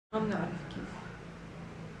ما بنعرف كيف.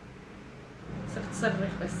 صرت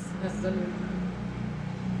صرخ بس نزلوا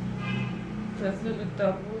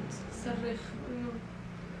التابوت، صرخ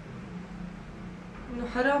انه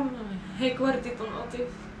حرام هيك وردي تنقطف،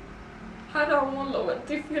 حرام والله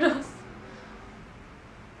وردي في راس،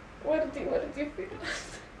 وردي في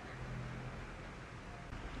راس.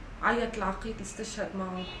 عيط العقيد استشهد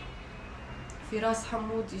معه فراس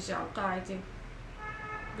حمود، يجي على القاعدة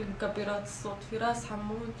بمكبرات الصوت. فراس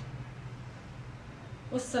حمود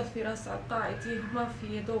وصل فراس على القاعدة، ما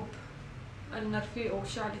في يدوب قالنا رفيقه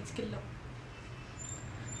وشعلت كلها،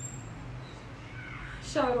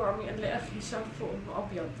 شعره عم يقول لي اخي شافه انه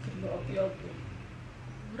ابيض، كله ابيض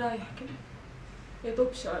ورايح كله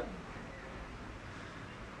يدوب شعره.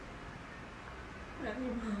 يعني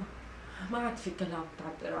ما عاد في كلام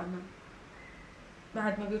تعبر عنه،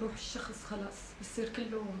 بعد ما بيروح الشخص خلاص بصير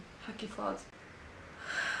كله حكي فاضي.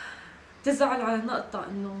 تزعل على نقطة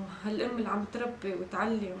انه هالام اللي عم تربي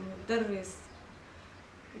وتعلم وتدرس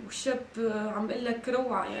والشاب عم قلك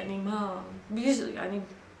روعة، يعني ما بيجي، يعني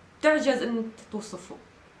بتعجز ان انت توصفه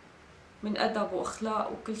من ادب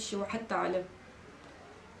واخلاق وكل شيء وحتى علم.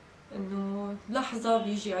 انه لحظة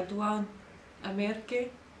بيجي عدوان امريكي،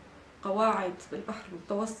 قواعد بالبحر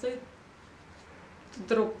المتوسط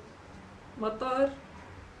تضرب مطار،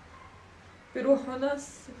 بيروحوا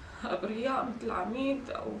ناس ابرياء مثل عميد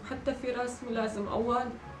او حتى فراس ملازم اول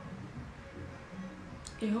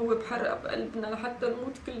هو بحرق بقلبنا لحتى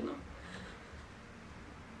نموت كلنا.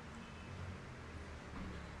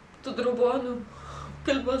 بتضربون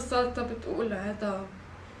بكل بساطة بتقول هذا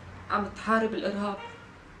عم تحارب الارهاب.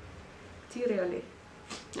 كتير يالي،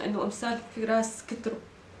 لانه امثال فراس كتروا،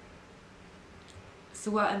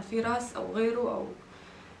 سواء فراس او غيره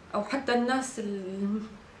او حتى الناس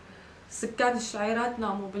سكان الشعيرات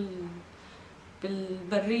ناموا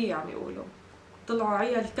بالبرية. عم يقولوا طلعوا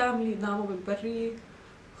عيال كاملة ناموا بالبرية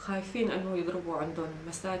خايفين انه يضربوا عندهم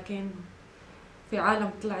مساكن. في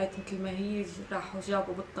عالم طلعت مثل ما هي راحوا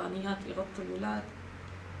جابوا بطانيات يغطوا الولاد.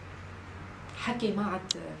 حكي ما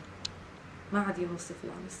عاد ينوصف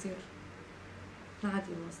اللي عم يصير، ما عاد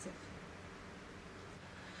ينوصف.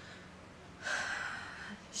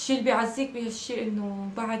 الشي اللي بيعزيك بهالشي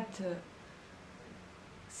انه بعد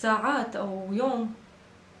ساعات او يوم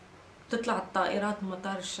تطلع الطائرات من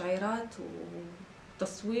مطار الشعيرات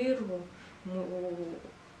وتصوير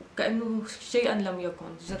وكأنه شيئا لم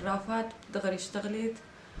يكن. جرافات دغري اشتغلت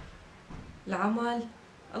العمل.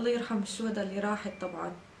 الله يرحم الشهداء اللي راحت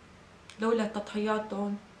طبعا، لولا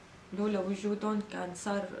تضحياتهم لولا وجودهم كان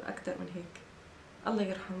صار أكتر من هيك. الله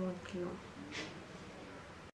يرحمهم كلهم.